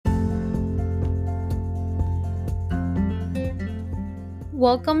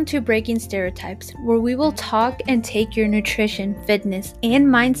Welcome to Breaking Stereotypes, where we will talk and take your nutrition, fitness, and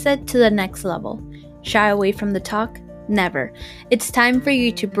mindset to the next level. Shy away from the talk? Never. It's time for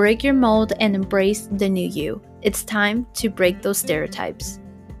you to break your mold and embrace the new you. It's time to break those stereotypes.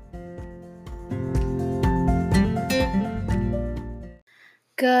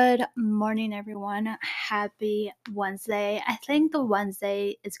 Good morning, everyone. Happy Wednesday. I think the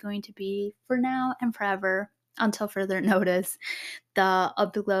Wednesday is going to be for now and forever until further notice the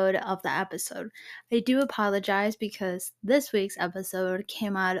upload of the episode. I do apologize because this week's episode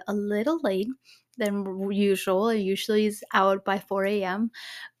came out a little late than usual. It usually is out by 4 a.m.,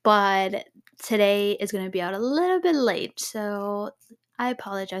 but today is going to be out a little bit late. So I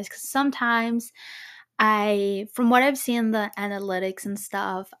apologize because sometimes from what I've seen in the analytics and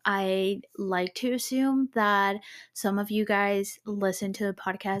stuff, I like to assume that some of you guys listen to the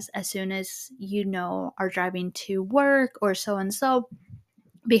podcast as soon as are driving to work or so and so,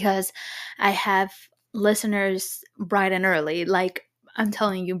 because I have listeners bright and early. Like, I'm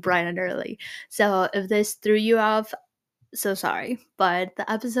telling you, bright and early. So if this threw you off, so sorry, but the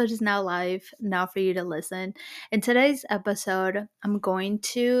episode is now live now for you to listen. In today's episode,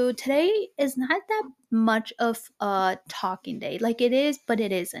 today is not that much of a talking day. Like, it is, but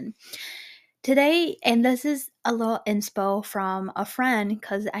it isn't. Today, and this is a little inspo from a friend,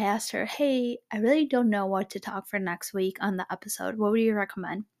 because I asked her, hey, I really don't know what to talk for next week on the episode. What would you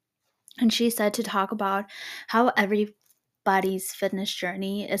recommend? And she said to talk about how everybody's fitness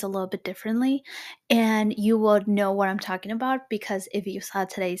journey is a little bit differently. And you would know what I'm talking about, because if you saw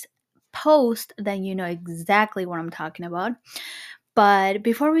today's post, then you know exactly what I'm talking about. But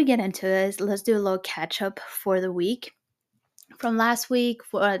before we get into this, let's do a little catch up for the week. From last week,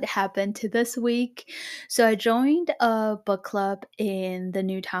 what happened to this week. So I joined a book club in the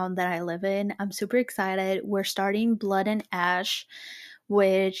new town that I live in. I'm super excited. We're starting Blood and Ash,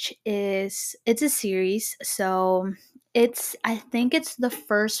 which it's a series. So I think it's the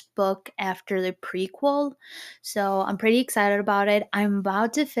first book after the prequel. So I'm pretty excited about it. I'm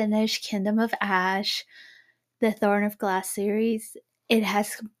about to finish Kingdom of Ash, the Thorn of Glass series. It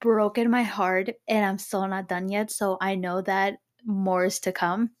has broken my heart and I'm still not done yet. So I know that more is to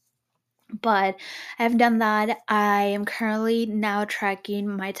come. But I've done that. I am currently now tracking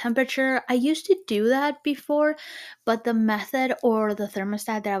my temperature. I used to do that before, but the method or the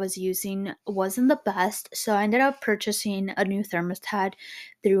thermostat that I was using wasn't the best. So I ended up purchasing a new thermostat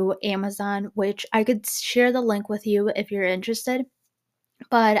through Amazon, which I could share the link with you if you're interested.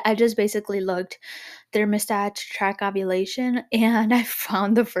 But I just basically looked thermostat to track ovulation, and I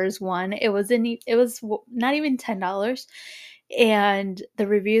found the first one. It was not even $10, and the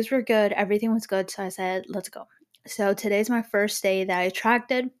reviews were good. Everything was good, so I said, let's go. So today's my first day that I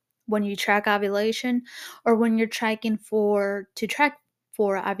tracked it. When you track ovulation, or when you're tracking to track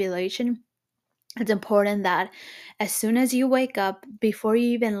for ovulation, it's important that as soon as you wake up, before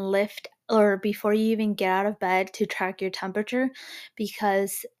you even lift or before you even get out of bed, to track your temperature,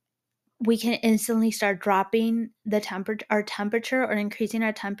 because we can instantly start dropping our temperature, or increasing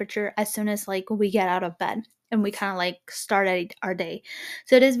our temperature as soon as like we get out of bed and we kind of like start our day.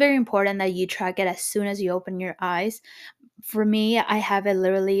 So it is very important that you track it as soon as you open your eyes. For me, I have it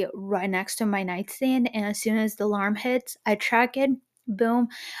literally right next to my nightstand, and as soon as the alarm hits, I track it. Boom.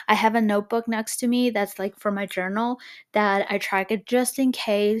 I have a notebook next to me that's like for my journal, that I track it just in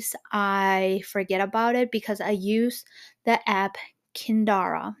case I forget about it, because I use the app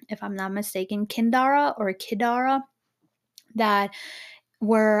Kindara, if I'm not mistaken, Kindara or Kidara, that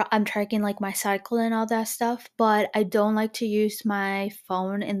where I'm tracking like my cycle and all that stuff. But I don't like to use my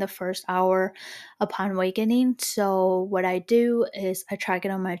phone in the first hour upon awakening. So what I do is I track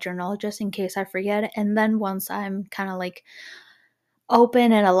it on my journal just in case I forget. And then once I'm kind of like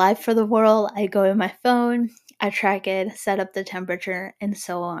open and alive for the world, I go in my phone, I track it, set up the temperature, and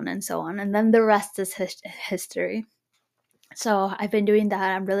so on and so on. And then the rest is history. So I've been doing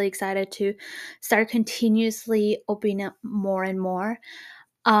that. I'm really excited to start continuously opening up more and more.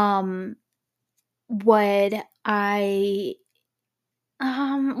 Um, what I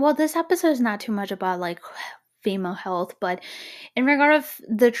well, this episode is not too much about like female health, but in regard of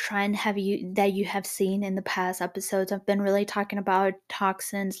the trend that you have seen in the past episodes, I've been really talking about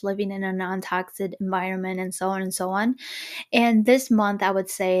toxins, living in a non-toxic environment, and so on and so on. And this month, I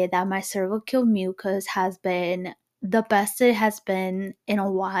would say that my cervical mucus has been the best it has been in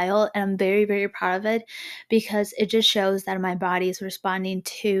a while. And I'm very, very proud of it, because it just shows that my body is responding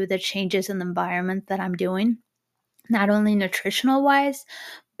to the changes in the environment that I'm doing, not only nutritional wise,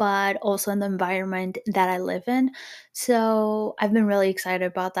 but also in the environment that I live in. So I've been really excited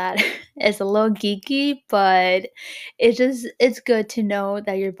about that. It's a little geeky, but it's good to know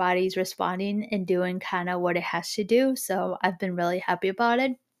that your body's responding and doing kind of what it has to do. So I've been really happy about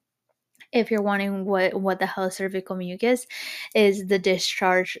it. If you're wondering what the hell cervical mucus is, the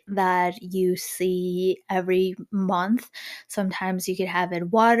discharge that you see every month. Sometimes you could have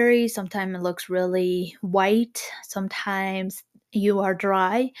it watery, sometimes it looks really white, sometimes you are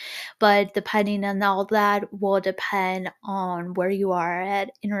dry, but depending on all that will depend on where you are at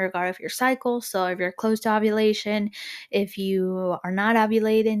in regard of your cycle. So if you're close to ovulation, if you are not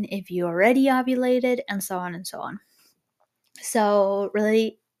ovulating, if you already ovulated, and so on and so on. So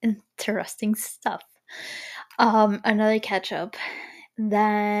really interesting stuff. Another catch up.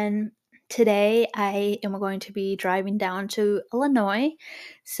 Then today I am going to be driving down to Illinois.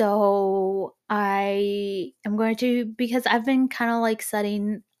 So I am going to, because I've been kind of like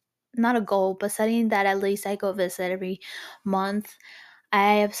setting, not a goal, but setting that at least I go visit every month.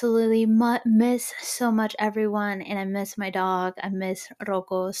 I absolutely miss so much everyone, and I miss my dog. I miss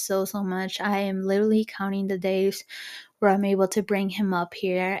Rocco so much. I am literally counting the days where I'm able to bring him up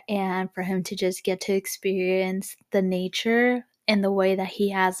here and for him to just get to experience the nature in the way that he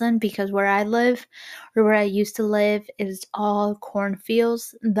hasn't, because where I live or where I used to live is all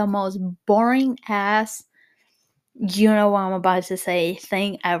cornfields, the most boring ass, you know what I'm about to say,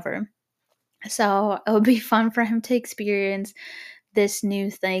 thing ever. So it would be fun for him to experience this new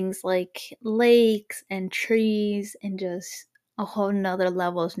things like lakes and trees and just a whole nother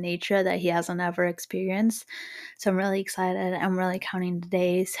level of nature that he hasn't ever experienced. So I'm really excited. I'm really counting the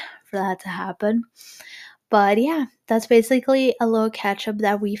days for that to happen. But yeah, that's basically a little catch up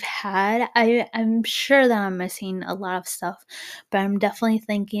that we've had. I'm sure that I'm missing a lot of stuff, but I'm definitely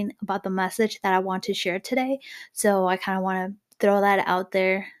thinking about the message that I want to share today. So I kind of want to throw that out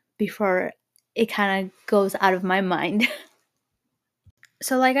there before it kind of goes out of my mind.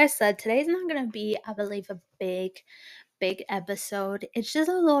 So, like I said, today's not going to be, I believe, a big episode. It's just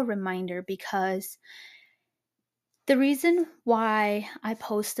a little reminder because the reason why I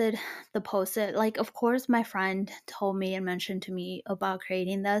posted the post, like, of course, my friend told me and mentioned to me about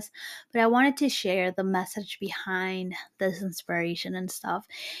creating this, but I wanted to share the message behind this inspiration and stuff.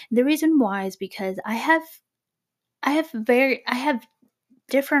 The reason why is because I have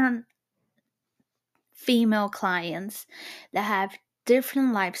different female clients that have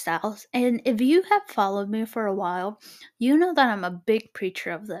different lifestyles. And if you have followed me for a while, you know that I'm a big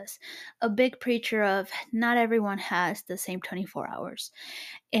preacher of this. A big preacher of not everyone has the same 24 hours.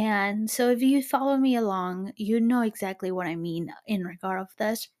 And so if you follow me along, you know exactly what I mean in regard of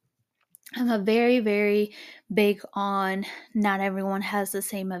this. I'm a very big on not everyone has the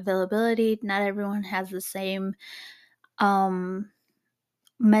same availability, not everyone has the same um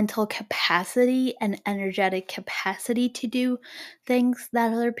mental capacity and energetic capacity to do things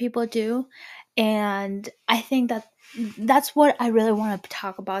that other people do. And I think that that's what I really want to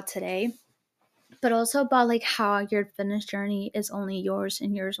talk about today, but also about like how your fitness journey is only yours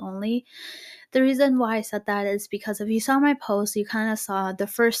and yours only. The reason why I said that is because if you saw my post, you kind of saw the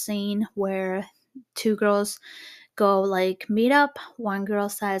first scene where two girls go like meet up. One girl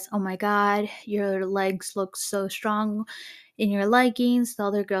says, "Oh my god, your legs look so strong in your leggings." The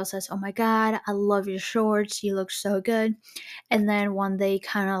other girl says, "Oh my god, I love your shorts, you look so good." And then when they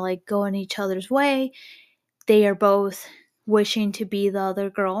kind of like go in each other's way, they are both wishing to be the other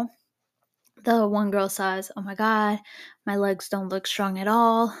girl. The one girl says, "Oh my god, my legs don't look strong at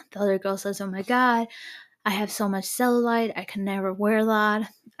all." The other girl says, "Oh my god, I have so much cellulite, I can never wear that."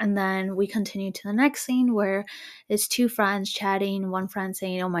 And then we continue to the next scene where it's two friends chatting. One friend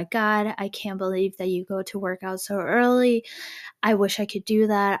saying, "Oh my god, I can't believe that you go to work out so early. I wish I could do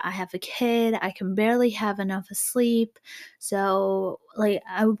that. I have a kid. I can barely have enough sleep. So, like,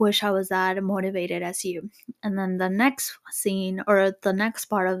 I wish I was that motivated as you." And then the next scene or the next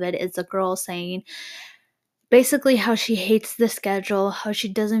part of it is the girl saying basically how she hates the schedule, how she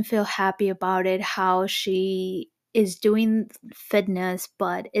doesn't feel happy about it, how she is doing fitness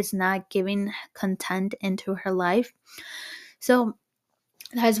but is not giving content into her life. So,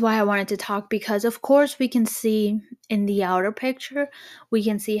 that's why I wanted to talk, because of course we can see in the outer picture, we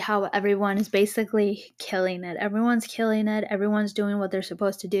can see how everyone is basically killing it. Everyone's killing it. Everyone's doing what they're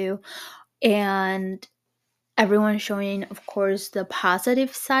supposed to do. And everyone's showing, of course, the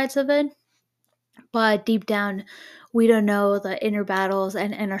positive sides of it. But deep down, we don't know the inner battles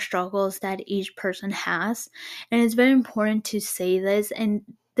and inner struggles that each person has. And it's very important to say this. And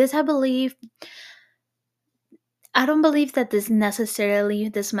this, I don't believe that this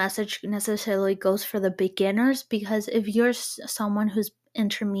message necessarily goes for the beginners, because if you're someone who's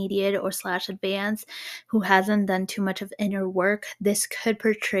intermediate or slash advanced who hasn't done too much of inner work, this could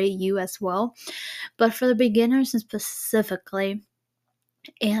portray you as well. But for the beginners specifically,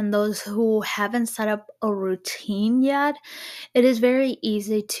 and those who haven't set up a routine yet, it is very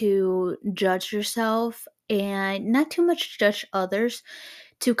easy to judge yourself and not too much judge others,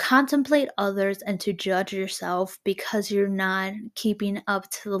 to contemplate others and to judge yourself because you're not keeping up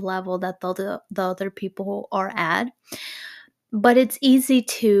to the level that the other people are at. But it's easy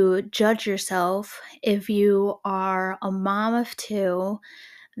to judge yourself if you are a mom of two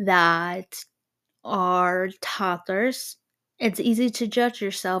that are toddlers. It's easy to judge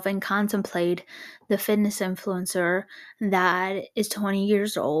yourself and contemplate the fitness influencer that is 20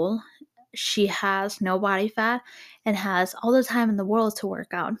 years old. She has no body fat and has all the time in the world to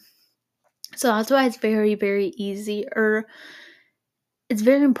work out. So that's why it's very, very easy, or it's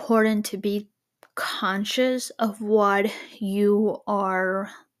very important to be conscious of what you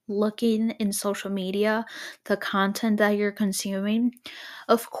are looking in social media, the content that you're consuming.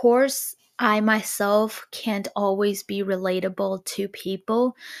 Of course, I myself can't always be relatable to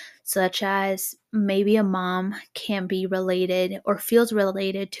people, such as maybe a mom can be related or feels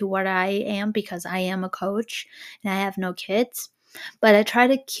related to what I am because I am a coach and I have no kids. But I try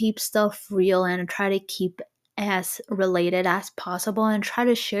to keep stuff real and I try to keep as related as possible and try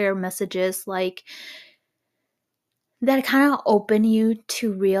to share messages like that kind of open you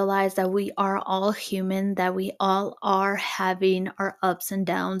to realize that we are all human, that we all are having our ups and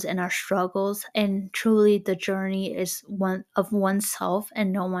downs and our struggles, and truly the journey is one of oneself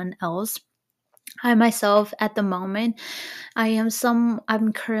and no one else. I myself at the moment,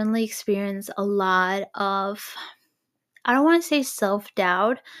 I'm currently experiencing a lot of, I don't want to say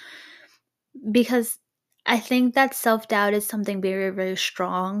self-doubt, because I think that self-doubt is something very, very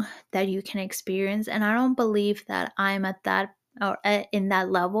strong that you can experience, and I don't believe that I'm at that or in that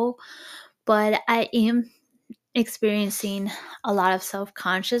level, but I am experiencing a lot of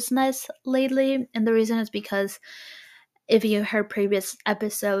self-consciousness lately, and the reason is because if you heard previous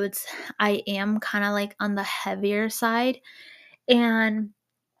episodes, I am kind of like on the heavier side, and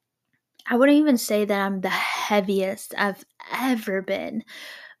I wouldn't even say that I'm the heaviest I've ever been,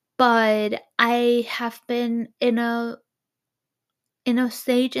 but I have been in a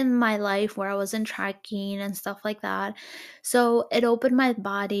stage in my life where I wasn't tracking and stuff like that. So it opened my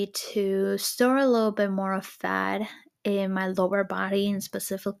body to store a little bit more of fat in my lower body, and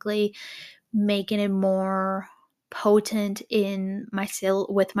specifically making it more potent in my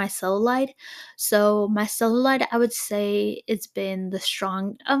with my cellulite. So my cellulite, I would say it's been the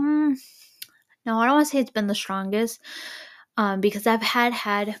strong no, I don't want to say it's been the strongest, because I've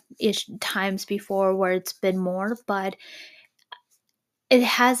had ish times before where it's been more, but it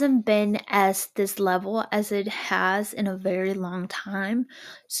hasn't been as this level as it has in a very long time.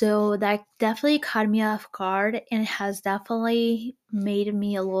 So that definitely caught me off guard and has definitely made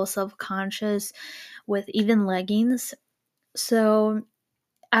me a little self-conscious with even leggings. So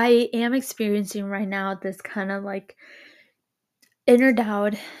I am experiencing right now this kind of like inner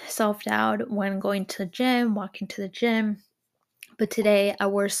doubt, self-doubt when going to the gym, walking to the gym. But today I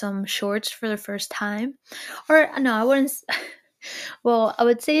wore some shorts for the first time. Or no, I wouldn't. Well, I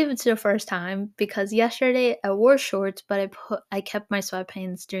would say it's the first time because yesterday I wore shorts, but I kept my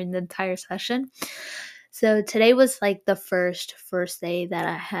sweatpants during the entire session. So today was like the first day that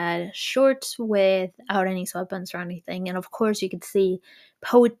I had shorts without any sweatpants or anything, and of course you could see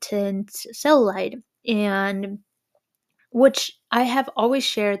potent cellulite, and which I have always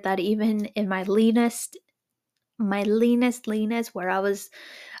shared that even in my leanest where I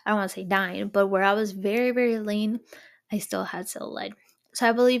don't want to say dying, but where I was very, very lean, I still had cellulite. So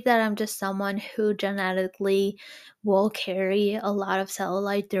I believe that I'm just someone who genetically will carry a lot of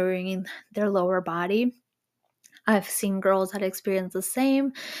cellulite during their lower body. I've seen girls that experience the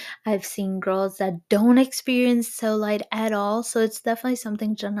same. I've seen girls that don't experience cellulite at all. So it's definitely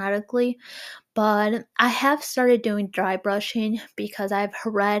something genetically. But I have started doing dry brushing because I've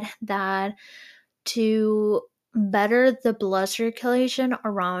read that to better the blood circulation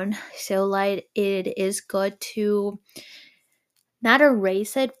around cellulite, it is good to not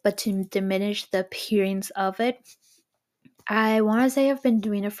erase it, but to diminish the appearance of it. I want to say I've been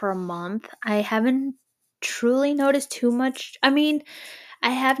doing it for a month. I haven't truly noticed too much. I mean, I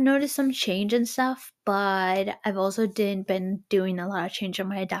have noticed some change and stuff, but I've also didn't been doing a lot of change in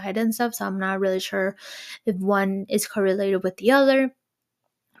my diet and stuff, so I'm not really sure if one is correlated with the other.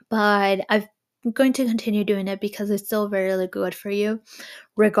 But I'm going to continue doing it because it's still very, really good for you,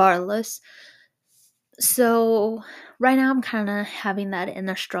 regardless. So right now I'm kind of having that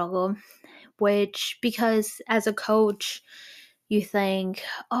inner struggle, which because as a coach, you think,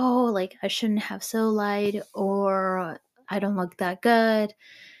 oh, like I shouldn't have cellulite, or I don't look that good.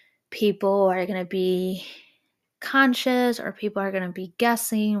 People are going to be conscious, or people are going to be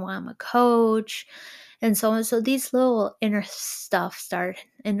guessing why I'm a coach, and so on. So these little inner stuff start,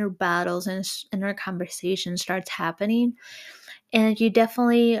 inner battles and inner conversation starts happening. And you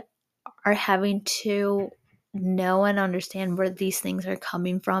definitely are having to know and understand where these things are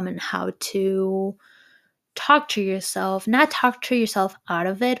coming from and how to talk to yourself, not talk to yourself out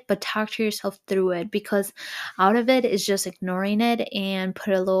of it, but talk to yourself through it, because out of it is just ignoring it and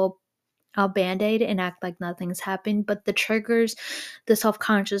put a little band-aid and act like nothing's happened. But the triggers, the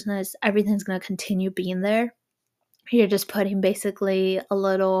self-consciousness, everything's going to continue being there. You're just putting basically a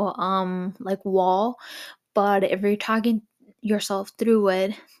little like wall. But if you're talking yourself through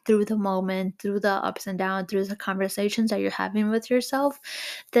it, through the moment, through the ups and downs, through the conversations that you're having with yourself,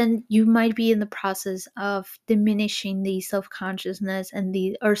 then you might be in the process of diminishing the self-consciousness and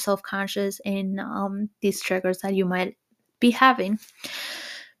the or self-conscious in these triggers that you might be having.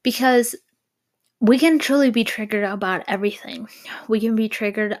 Because we can truly be triggered about everything. We can be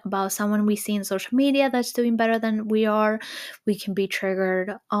triggered about someone we see in social media that's doing better than we are. We can be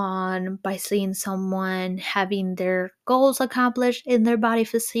triggered on by seeing someone having their goals accomplished in their body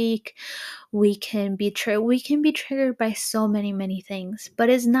physique. We can be triggered by so many things. But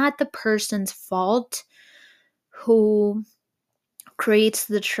it's not the person's fault who creates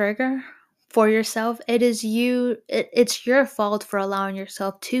the trigger for yourself. It is it's your fault for allowing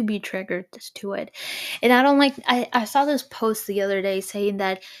yourself to be triggered to it. And I don't like I saw this post the other day saying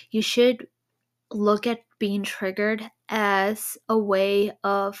that you should look at being triggered as a way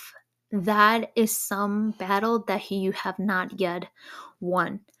of, that is some battle that you have not yet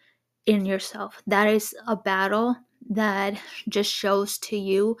won in yourself. That is a battle that just shows to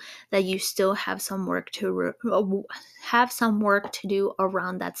you that you still have some work to do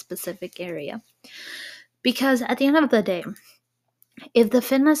around that specific area. Because at the end of the day, if the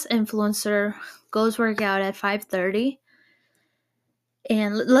fitness influencer goes work out at 5:30,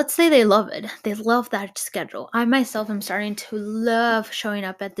 and let's say they love it, they love that schedule. I myself am starting to love showing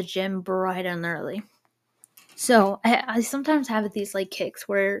up at the gym bright and early. So I sometimes have these like kicks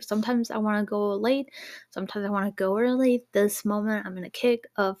where sometimes I want to go late, sometimes I want to go early. This moment I'm in a kick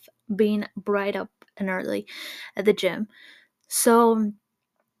of being bright up and early at the gym. So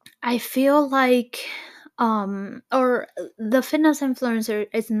I feel like or the fitness influencer,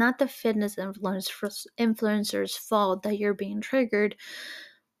 it's not the fitness influencer's fault that you're being triggered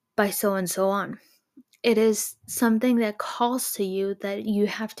by so and so on. It is something that calls to you that you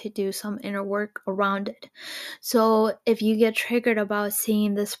have to do some inner work around it. So if you get triggered about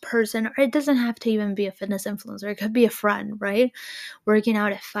seeing this person, or it doesn't have to even be a fitness influencer, it could be a friend, right? Working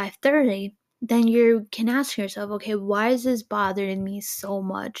out at 5:30, then you can ask yourself, okay, why is this bothering me so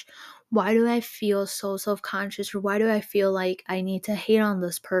much? Why do I feel so self-conscious, or why do I feel like I need to hate on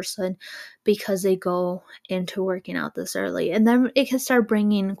this person because they go into working out this early? And then it can start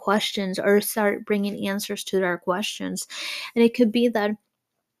bringing questions or start bringing answers to their questions. And it could be that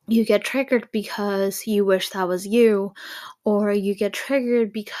you get triggered because you wish that was you, or you get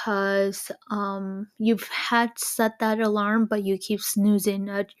triggered because you've had set that alarm but you keep snoozing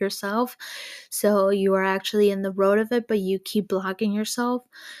at yourself, so you are actually in the road of it but you keep blocking yourself.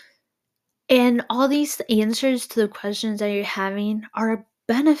 And all these answers to the questions that you're having are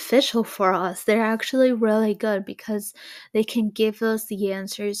beneficial for us. They're actually really good because they can give us the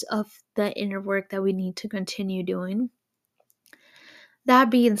answers of the inner work that we need to continue doing. That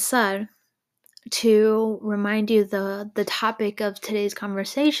being said, to remind you, the topic of today's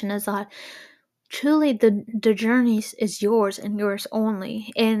conversation is that truly the journey is yours and yours only.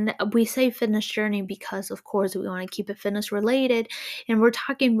 And we say fitness journey because of course we want to keep it fitness related, and we're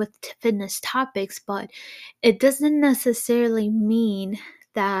talking with fitness topics, but it doesn't necessarily mean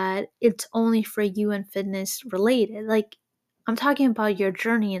that it's only for you and fitness related. Like, I'm talking about your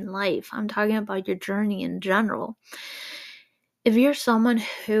journey in life, I'm talking about your journey in general. If you're someone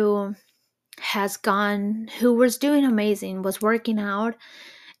who who was doing amazing, was working out,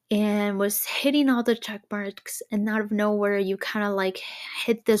 and was hitting all the check marks, and out of nowhere you kind of like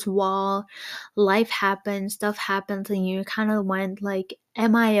hit this wall, life happens, stuff happens, and you kind of went like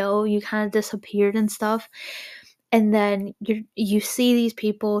MIO, you kind of disappeared and stuff. And then you see these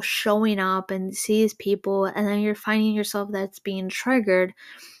people showing up and see these people, and then you're finding yourself that's being triggered,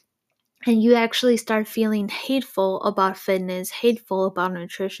 and you actually start feeling hateful about fitness, hateful about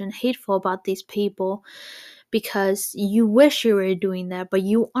nutrition, hateful about these people because you wish you were doing that, but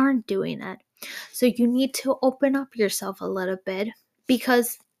you aren't doing it. So you need to open up yourself a little bit,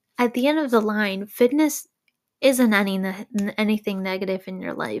 because at the end of the line, fitness isn't anything negative in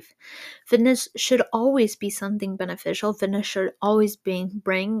your life. Fitness should always be something beneficial. Fitness should always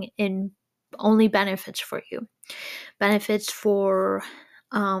bring in only benefits for you. Benefits for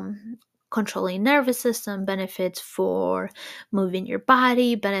controlling nervous system, benefits for moving your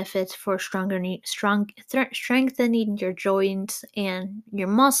body, benefits for strengthening your joints and your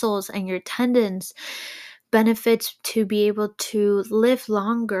muscles and your tendons, benefits to be able to live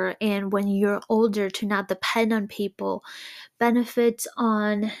longer, and when you're older to not depend on people, benefits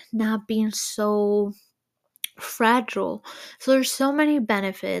on not being so fragile. So there's so many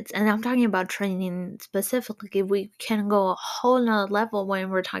benefits, and I'm talking about training specifically. We can go a whole nother level when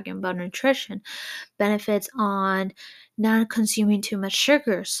we're talking about nutrition. Benefits on not consuming too much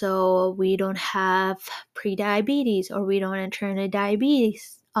sugar, so we don't have pre-diabetes or we don't enter in a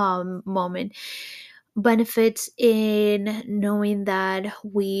diabetes moment. Benefits in knowing that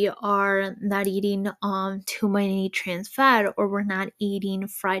we are not eating too many trans fat, or we're not eating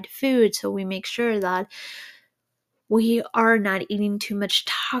fried food, so we make sure that we are not eating too much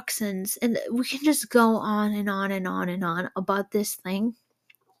toxins. And we can just go on and on and on and on about this thing.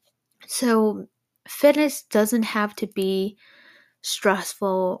 So fitness doesn't have to be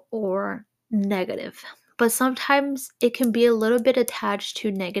stressful or negative, but sometimes it can be a little bit attached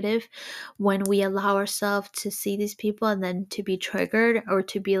to negative when we allow ourselves to see these people and then to be triggered, or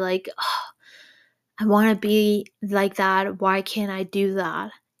to be like, oh, I want to be like that, why can't I do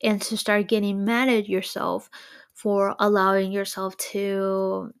that? And to start getting mad at yourself for allowing yourself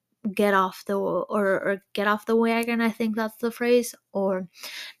to get off the or get off the wagon, I think that's the phrase, or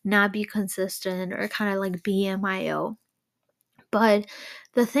not be consistent, or kind of like BMIO. But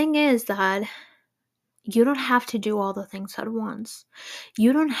the thing is that you don't have to do all the things at once.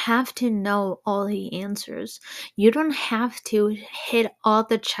 You don't have to know all the answers. You don't have to hit all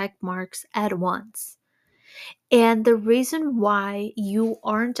the check marks at once. And the reason why you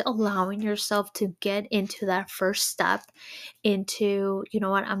aren't allowing yourself to get into that first step into, you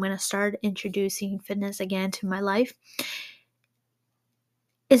know what, I'm going to start introducing fitness again to my life,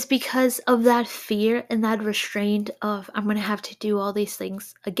 is because of that fear and that restraint of, I'm going to have to do all these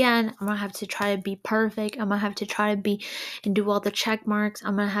things again. I'm going to have to try to be perfect. I'm going to have to try to be and do all the check marks.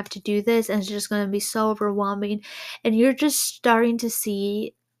 I'm going to have to do this, and it's just going to be so overwhelming. And you're just starting to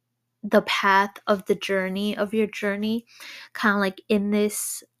see the path of the journey of your journey kind of like in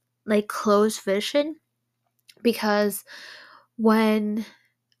this like closed vision, because when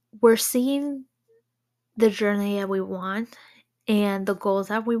we're seeing the journey that we want and the goals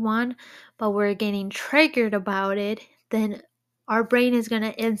that we want, but we're getting triggered about it, then our brain is going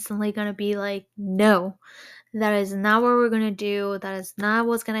to instantly going to be like, no, that is not what we're going to do. That is not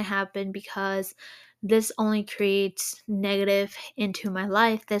what's going to happen, because this only creates negative into my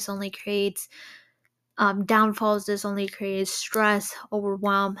life. This only creates downfalls. This only creates stress,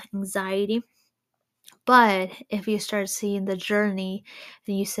 overwhelm, anxiety. But if you start seeing the journey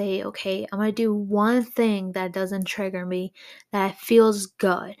and you say, okay, I'm going to do one thing that doesn't trigger me, that feels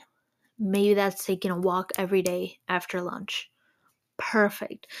good. Maybe that's taking a walk every day after lunch.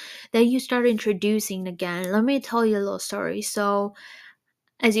 Perfect. Then you start introducing again. Let me tell you a little story. So,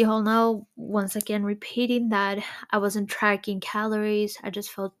 as you all know, once again, repeating that I wasn't tracking calories. I just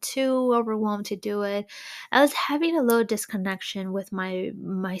felt too overwhelmed to do it. I was having a little disconnection with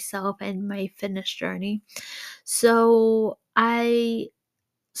myself and my fitness journey. So I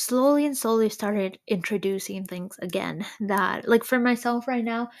slowly and slowly started introducing things again that, like, for myself right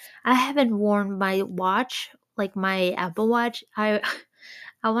now, I haven't worn my watch, like my Apple Watch. I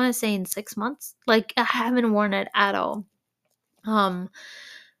want to say in 6 months. Like, I haven't worn it at all. Um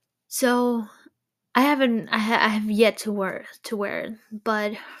so I have yet to wear it.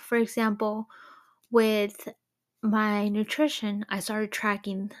 But for example, with my nutrition, I started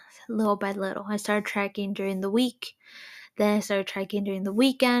tracking little by little. I started tracking during the week, then I started tracking during the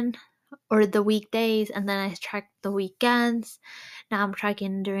weekend or the weekdays, and then I tracked the weekends. Now I'm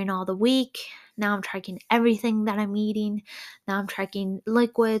tracking during all the week. Now I'm tracking everything that I'm eating. Now I'm tracking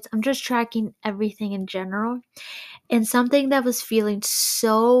liquids. I'm just tracking everything in general. And something that was feeling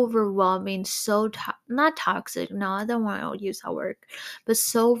so overwhelming, so not toxic, no, I don't want to use that word, but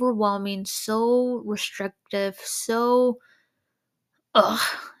so overwhelming, so restrictive, so ugh,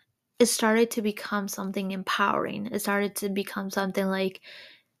 it started to become something empowering. It started to become something like,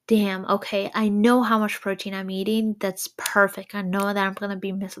 damn, okay, I know how much protein I'm eating. That's perfect. I know that I'm going to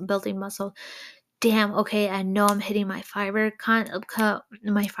be building muscle. Damn, okay, I know I'm hitting my fiber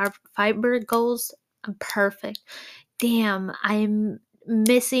goals. I'm perfect. Damn, I'm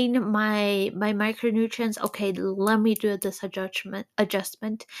missing my micronutrients. Okay, let me do this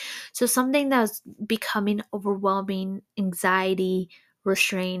adjustment. So something that's becoming overwhelming, anxiety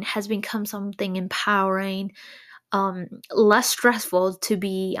restraint, has become something empowering, less stressful, to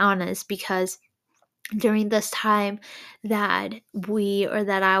be honest, because during this time that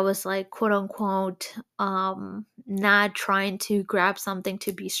I was like, quote unquote, not trying to grab something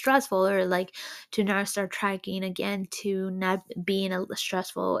to be stressful, or like to not start tracking again, to not be in a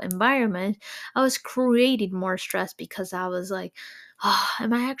stressful environment, I was creating more stress, because I was like, oh,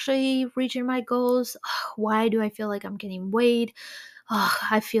 am I actually reaching my goals? Why do I feel like I'm getting weight? Oh,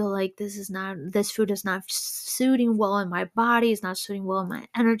 I feel like this food is not suiting well in my body, it's not suiting well in my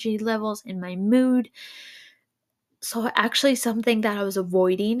energy levels, in my mood. So actually something that I was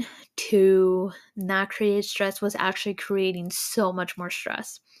avoiding to not create stress was actually creating so much more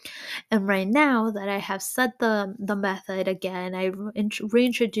stress. And right now that I have set the method again, I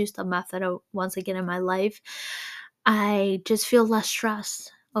reintroduced the method once again in my life, I just feel less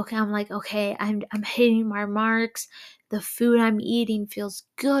stressed. Okay, I'm like, okay, I'm hitting my marks. The food I'm eating feels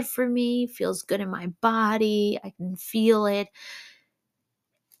good for me, feels good in my body. I can feel it.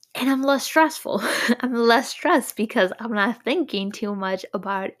 And I'm less stressful. I'm less stressed because I'm not thinking too much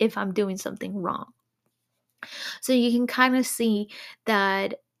about if I'm doing something wrong. So you can kind of see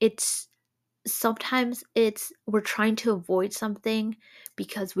that it's sometimes it's we're trying to avoid something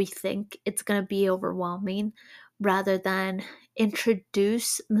because we think it's going to be overwhelming, rather than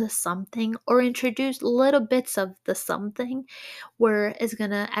introduce the something, or introduce little bits of the something where it's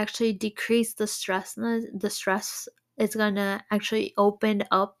going to actually decrease the stress. It's going to actually open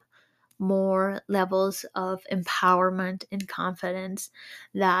up more levels of empowerment and confidence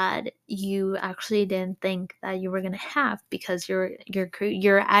that you actually didn't think that you were going to have, because you're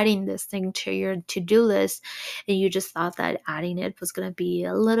adding this thing to your to-do list, and you just thought that adding it was going to be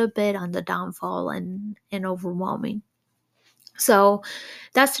a little bit on the downfall and overwhelming. So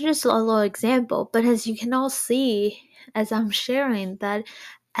that's just a little example, but as you can all see, as I'm sharing, that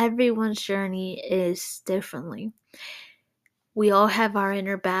everyone's journey is differently. We all have our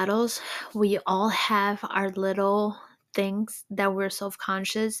inner battles. We all have our little things that we're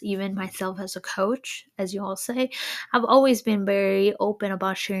self-conscious, even myself as a coach, as you all say. I've always been very open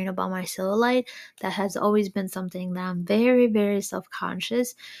about sharing about my cellulite. That has always been something that I'm very, very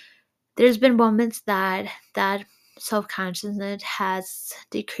self-conscious. There's been moments that self-consciousness has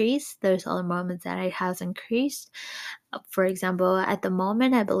decreased. There's other moments that it has increased. For example, at the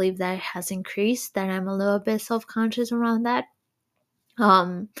moment, I believe that it has increased, that I'm a little bit self-conscious around that.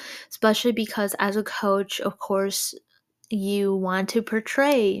 um Especially because as a coach, of course, you want to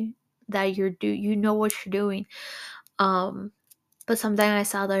portray that you know what you're doing. But something I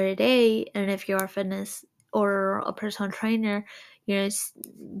saw the other day, and if you're a fitness or a personal trainer,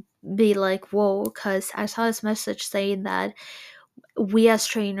 be like, whoa, because I saw this message saying that we as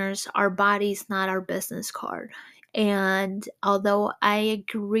trainers, our body's not our business card. And although I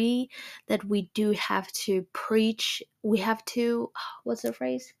agree that we do have to preach, we have to, what's the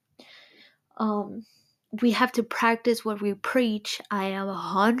phrase? Um, we have to practice what we preach. I am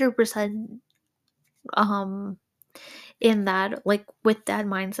 100% um in that, like, with that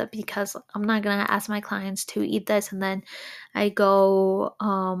mindset, because I'm not gonna ask my clients to eat this and then I go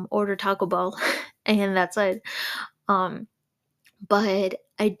order Taco Bell and that's it. Um but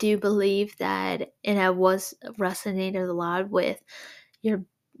I do believe that, and I was resonated a lot with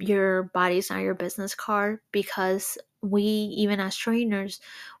your body's not your business card, because we, even as trainers,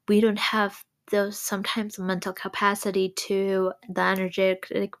 we don't have those sometimes mental capacity, to the energetic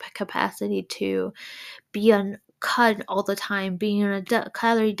capacity, to be on cut all the time, being in a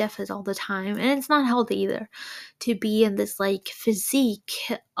calorie deficit all the time, and it's not healthy either. To be in this like physique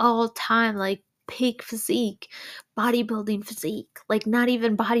all time, like peak physique, bodybuilding physique. Like not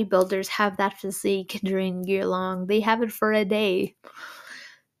even bodybuilders have that physique during year long. They have it for a day.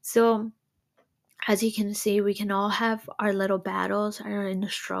 So as you can see, we can all have our little battles, our inner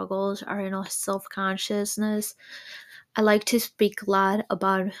struggles, our inner self-consciousness. I like to speak a lot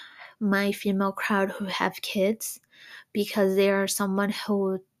about my female crowd who have kids, because they are someone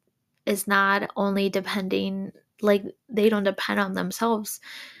who is not only depending, like they don't depend on themselves,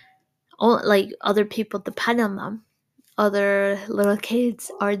 like other people depend on them. Other little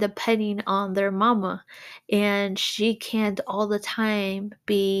kids are depending on their mama, and she can't all the time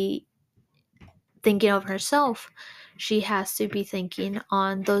be thinking of herself. She has to be thinking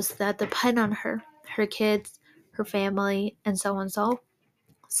on those that depend on her kids, her family, and so on.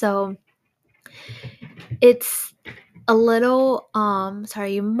 So it's a little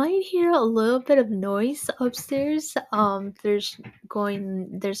sorry, you might hear a little bit of noise upstairs. There's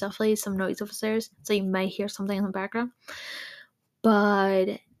definitely some noise upstairs, so you might hear something in the background.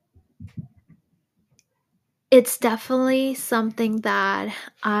 But it's definitely something that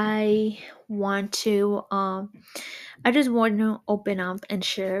I want to I just want to open up and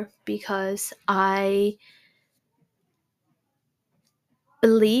share, because I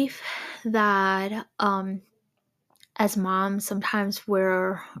believe that as moms sometimes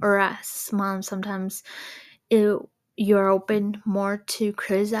it, you're open more to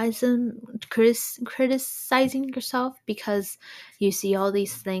criticizing yourself, because you see all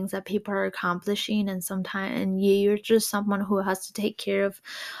these things that people are accomplishing, and sometimes and you're just someone who has to take care of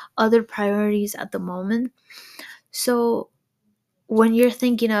other priorities at the moment. So when you're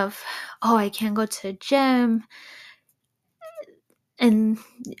thinking of, oh, I can't go to the gym, and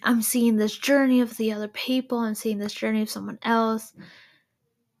I'm seeing this journey of the other people, I'm seeing this journey of someone else,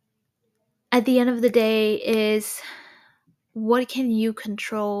 at the end of the day is, what can you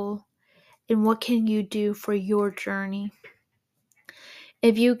control and what can you do for your journey?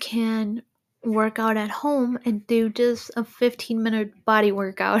 If you can work out at home and do just a 15-minute body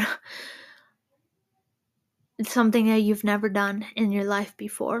workout, it's something that you've never done in your life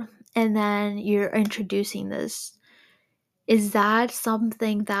before, and then you're introducing this, is that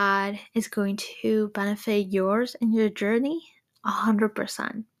something that is going to benefit yours and your journey?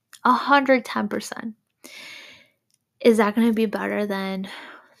 100%. 110%. Is that going to be better than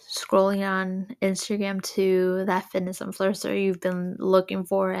scrolling on Instagram to that fitness influencer you've been looking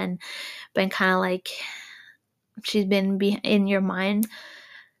for and been kind of like, she's been in your mind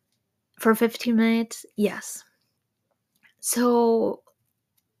for 15 minutes? Yes. So,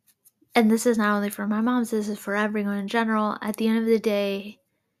 and this is not only for my moms, this is for everyone in general. At the end of the day,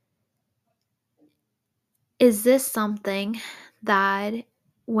 is this something that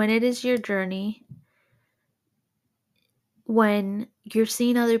when it is your journey, when you're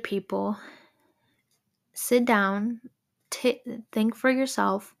seeing other people, sit down, think for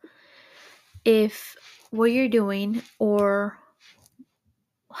yourself if what you're doing, or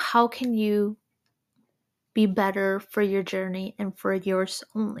how can you be better for your journey and for yours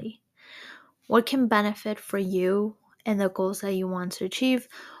only? What can benefit for you and the goals that you want to achieve?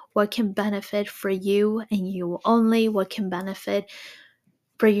 What can benefit for you and you only? What can benefit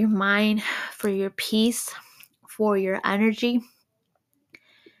for your mind, for your peace, for your energy?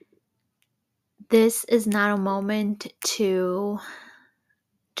 This is not a moment to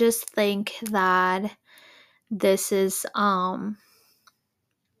just think that this is not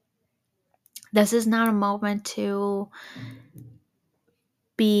a moment to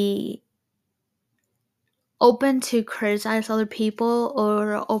be open to criticize other people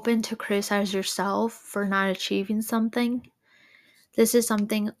or open to criticize yourself for not achieving something. This is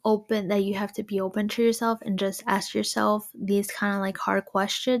something open that you have to be open to yourself and just ask yourself these kind of like hard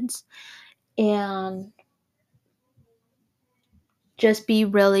questions, and just be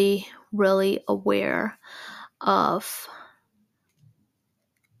really, really aware of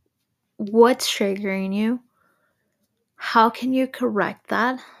what's triggering you, how can you correct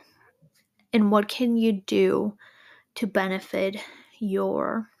that, and what can you do to benefit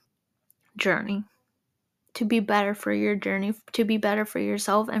your journey, to be better for your journey, to be better for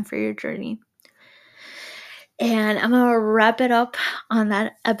yourself and for your journey. And I'm going to wrap it up on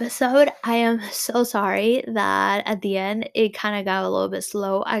that episode. I am so sorry that at the end it kind of got a little bit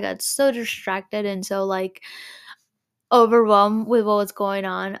slow. I got so distracted and so like overwhelmed with what was going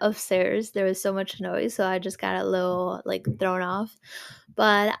on upstairs. There was so much noise, so I just got a little like thrown off.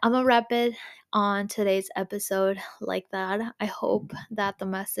 But I'm going to wrap it on today's episode like that. I hope that the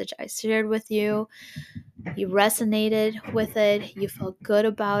message I shared with you resonated with it, you felt good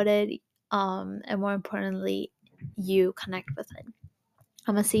about it, and more importantly, you connect with it.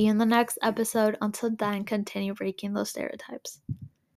 I'm gonna see you in the next episode. Until then, continue breaking those stereotypes.